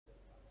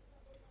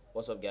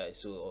What's up, guys?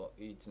 So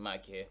it's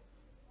Mike here.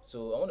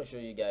 So I want to show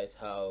you guys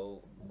how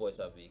boys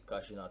have been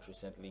cashing out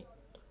recently.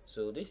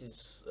 So this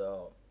is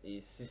a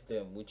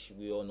system which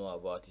we all know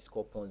about. It's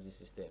called PONZI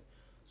system.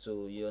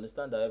 So you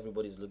understand that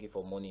everybody's looking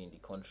for money in the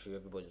country.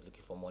 Everybody's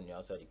looking for money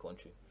outside the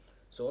country.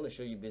 So I want to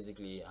show you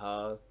basically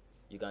how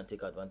you can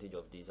take advantage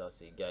of this.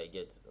 As a guy,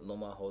 get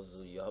normal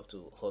hustle. You have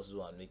to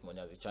hustle and make money.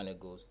 As the channel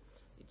goes,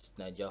 it's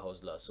Niger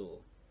hustler. So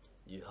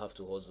you have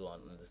to hustle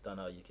and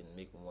understand how you can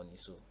make money.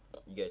 So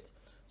you get,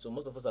 so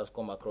most of us has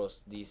come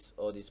across this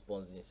all these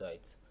Ponzi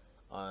sites,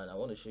 and I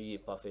want to show you a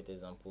perfect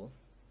example.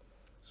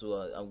 So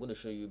I'm going to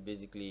show you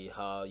basically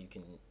how you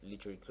can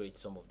literally create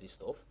some of this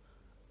stuff,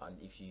 and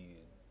if you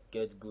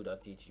get good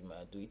at it, you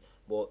might do it.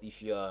 But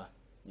if you are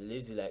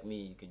lazy like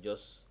me, you can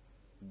just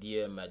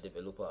DM my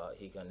developer.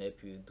 He can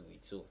help you do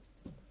it. So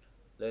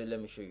let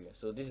me show you.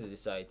 So this is the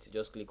site.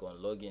 Just click on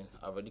login.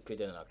 I've already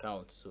created an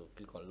account, so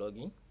click on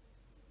login.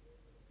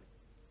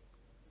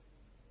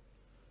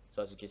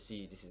 So as you can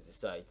see, this is the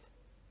site.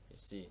 You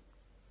see,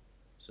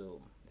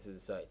 so this is the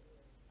site.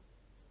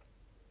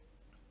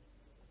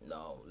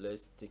 Now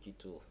let's take it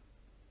to,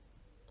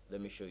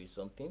 let me show you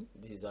something.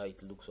 This is how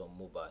it looks on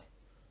mobile.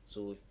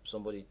 So if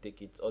somebody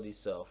take it, all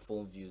these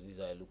phone views, this is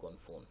how I look on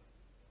phone.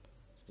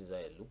 So this is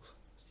how it looks.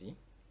 See,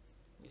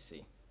 you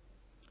see,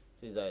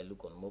 this is how I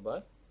look on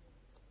mobile.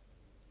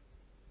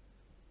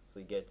 So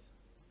you get,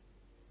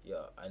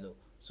 yeah, I know.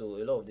 So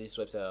a lot of these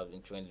websites have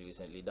been trending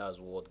recently. That's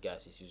what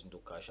guys is using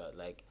to cash out.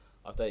 Like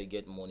after you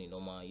get money,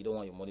 normal, you don't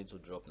want your money to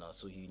drop now,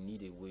 so you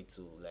need a way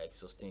to like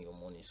sustain your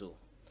money. So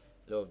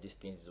a lot of these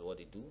things is what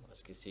they do.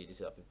 As you can see,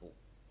 these are people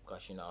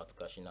cashing out,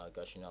 cashing out,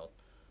 cashing out.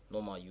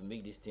 Normal, you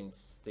make these things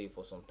stay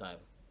for some time.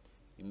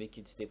 You make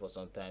it stay for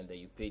some time, then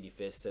you pay the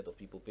first set of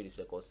people, pay the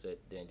second set,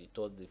 then the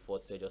third, the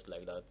fourth set, just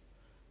like that.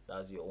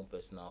 That's your own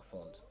personal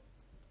fund.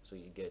 So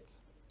you get,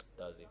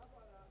 that's it.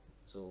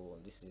 So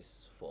this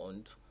is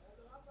fund.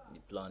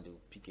 The plan, they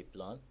will pick a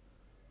plan.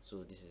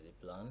 So this is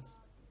the plans.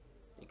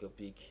 They can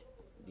pick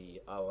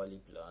the hourly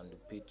plan. They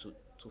pay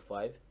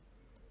 225.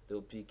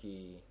 They'll pick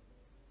a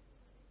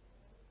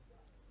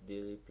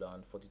daily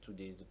plan, 42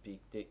 days. To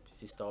pick take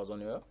 6,000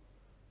 naira.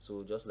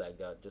 So just like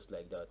that, just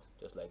like that,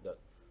 just like that.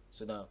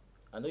 So now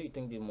I know you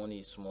think the money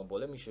is small,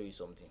 but let me show you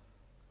something.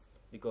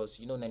 Because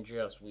you know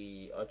Nigerians,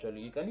 we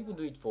actually, you can even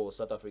do it for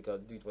South Africa,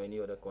 do it for any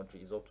other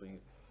country. It's up to you.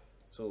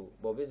 So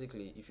but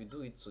basically, if you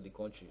do it to the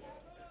country,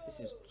 this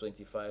is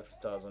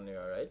 25,000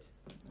 naira, right?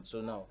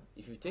 So now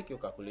if you take your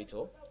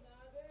calculator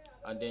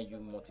and then you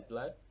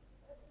multiply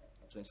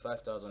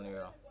 25,000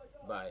 naira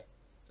by,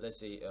 let's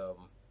say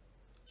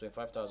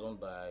 25,000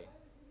 by,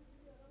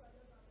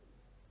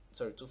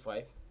 sorry,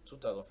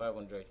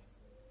 2,500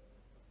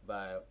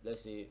 by,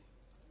 let's say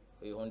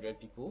 100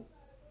 people,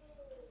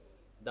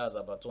 that's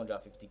about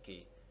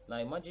 250k. Now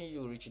imagine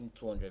you reaching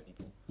 200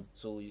 people,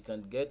 so you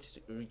can get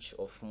reach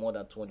of more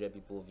than 200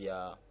 people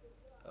via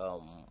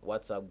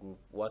WhatsApp group,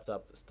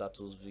 WhatsApp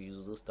status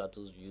views. Those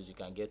status views, you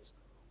can get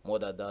more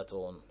than that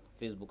on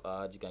Facebook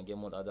ads. You can get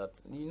more than that.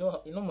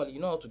 Normally you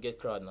know how to get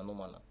crowd now,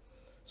 normal now.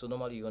 So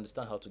normally you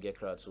understand how to get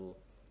crowd, so you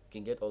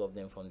can get all of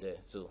them from there.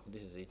 So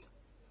this is it.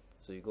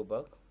 So you go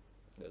back,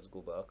 let's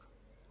go back.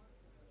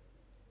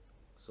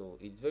 So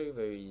it's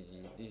very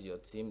easy. This is your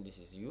team, this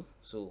is you.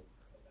 So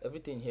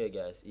everything here,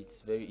 guys,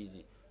 it's very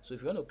easy. So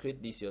if you want to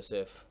create this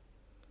yourself,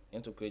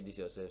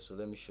 so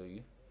let me show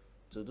you.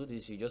 To do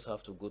this, you just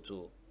have to go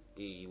to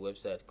a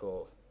website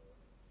called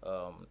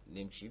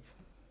Namecheap.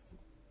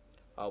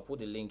 I'll put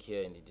the link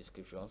here in the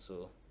description.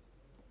 So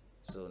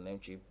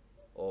Namecheap.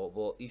 Or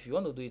but if you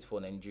want to do it for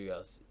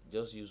Nigerians,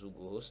 just use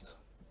Google Host.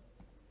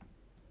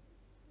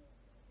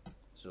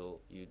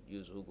 So you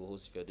use Google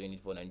Host if you're doing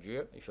it for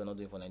Nigeria. If you're not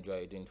doing it for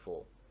Nigeria, you're doing it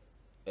for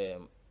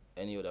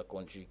any other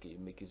country, you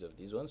can make use of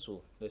this one.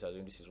 So let's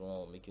assume this is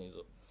one I'm making use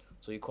of.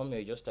 So you come here,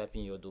 you just type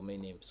in your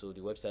domain name, so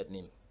the website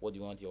name, what do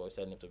you want your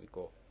website name to be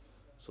called?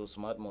 So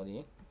smart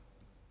money,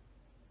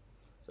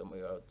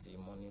 somewhere out the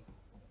money,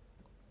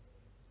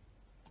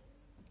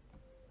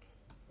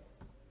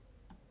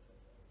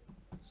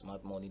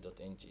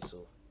 smartmoney.ng.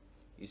 So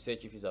you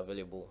search if it's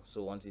available.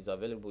 So once it's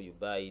available, you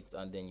buy it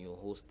and then you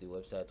host the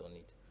website on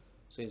it.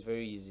 So it's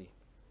very easy.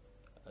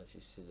 As you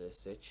see, let's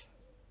search.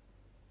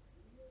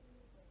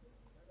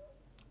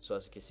 So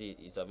as you can see,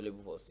 it's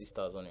available for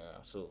 6,000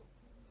 naira. So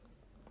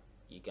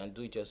you can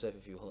do it yourself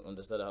if you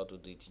understand how to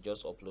do it. You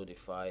just upload a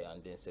file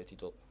and then set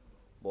it up.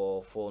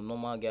 But for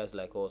normal guys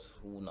like us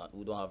who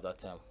don't have that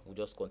time, we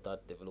just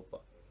contact developer.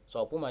 So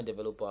I'll put my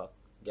developer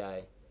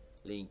guy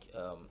link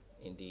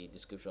in the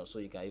description, so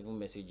you can even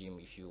message him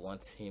if you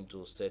want him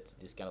to set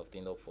this kind of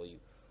thing up for you.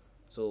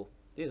 So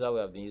this is how we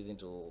have been using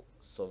to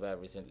survive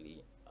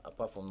recently,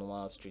 apart from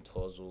normal street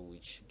hustle,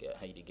 which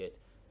how you get.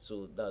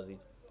 So that's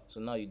it.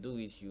 So now you do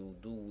it, you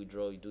do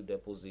withdraw, you do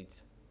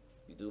deposit,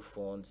 you do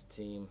funds,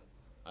 team,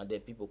 and then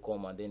people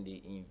come and then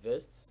they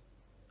invest,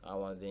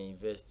 and when they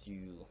invest,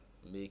 you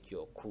make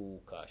your cool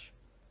cash.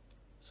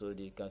 So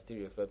they can still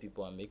refer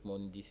people and make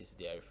money. This is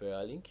their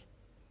referral link,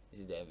 this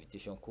is their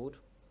invitation code.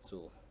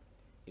 So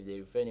if they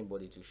refer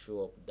anybody to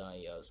show up down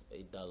here as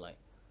a down line.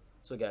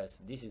 So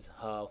guys, this is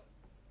how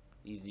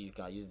easy you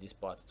can use this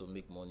part to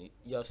make money.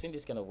 You have seen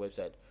this kind of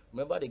website.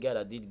 Remember the guy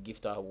that did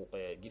gift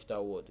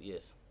award?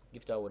 Yes,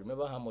 gift award.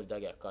 Remember how much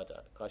that guy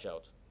cash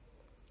out?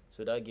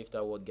 So that gift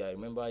award guy,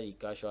 remember he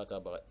cash out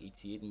about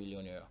 88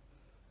 million naira.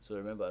 So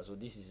remember, so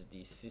this is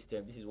the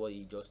system. This is what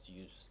he just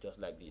used, just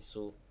like this.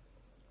 So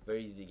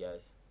very easy,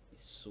 guys.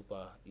 It's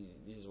super easy.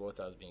 This is what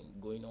has been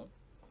going on.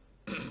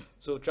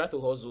 So try to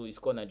hustle. It's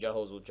called Nigeria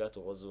Hustle. Try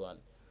to hustle and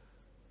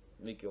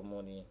make your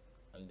money,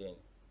 and then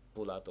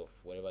pull out of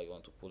whatever you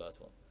want to pull out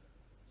from.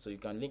 So you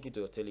can link it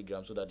to your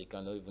Telegram so that they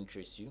cannot even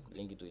trace you.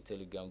 Link it to a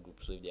Telegram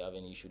group, so if they have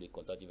any issue, they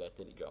contact you via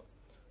Telegram.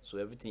 So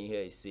everything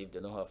here is safe. They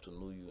don't have to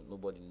know you.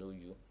 Nobody know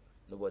you.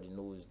 Nobody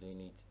knows who's doing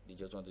it. They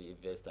just want to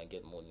invest and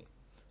get money.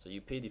 So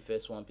you pay the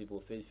first one, people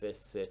pay the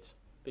first set,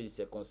 pay the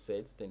second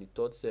set, then the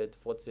third set,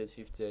 fourth set,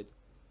 fifth set.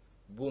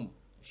 Boom,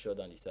 shut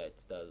down the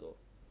site. That's all.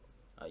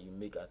 And you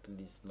make at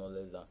least not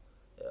less than.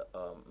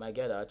 My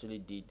guy that actually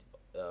did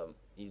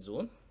his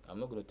own. I'm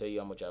not going to tell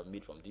you how much I've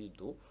made from this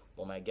though,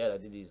 but my guy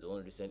that did his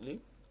own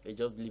recently, he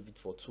just leave it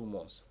for 2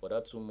 months. For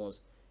that 2 months,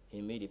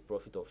 he made a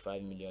profit of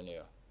 5 million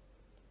naira.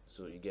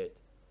 So you get.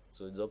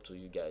 So it's up to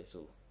you guys.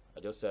 So I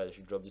just said I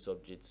should drop this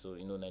update. So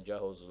you know,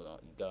 Nigeria hustle now.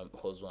 You can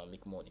hustle and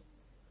make money.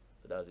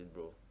 So that's it,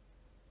 bro.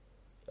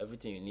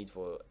 Everything you need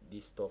for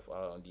this stuff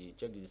around the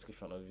check the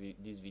description of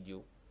this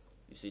video.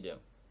 You see them.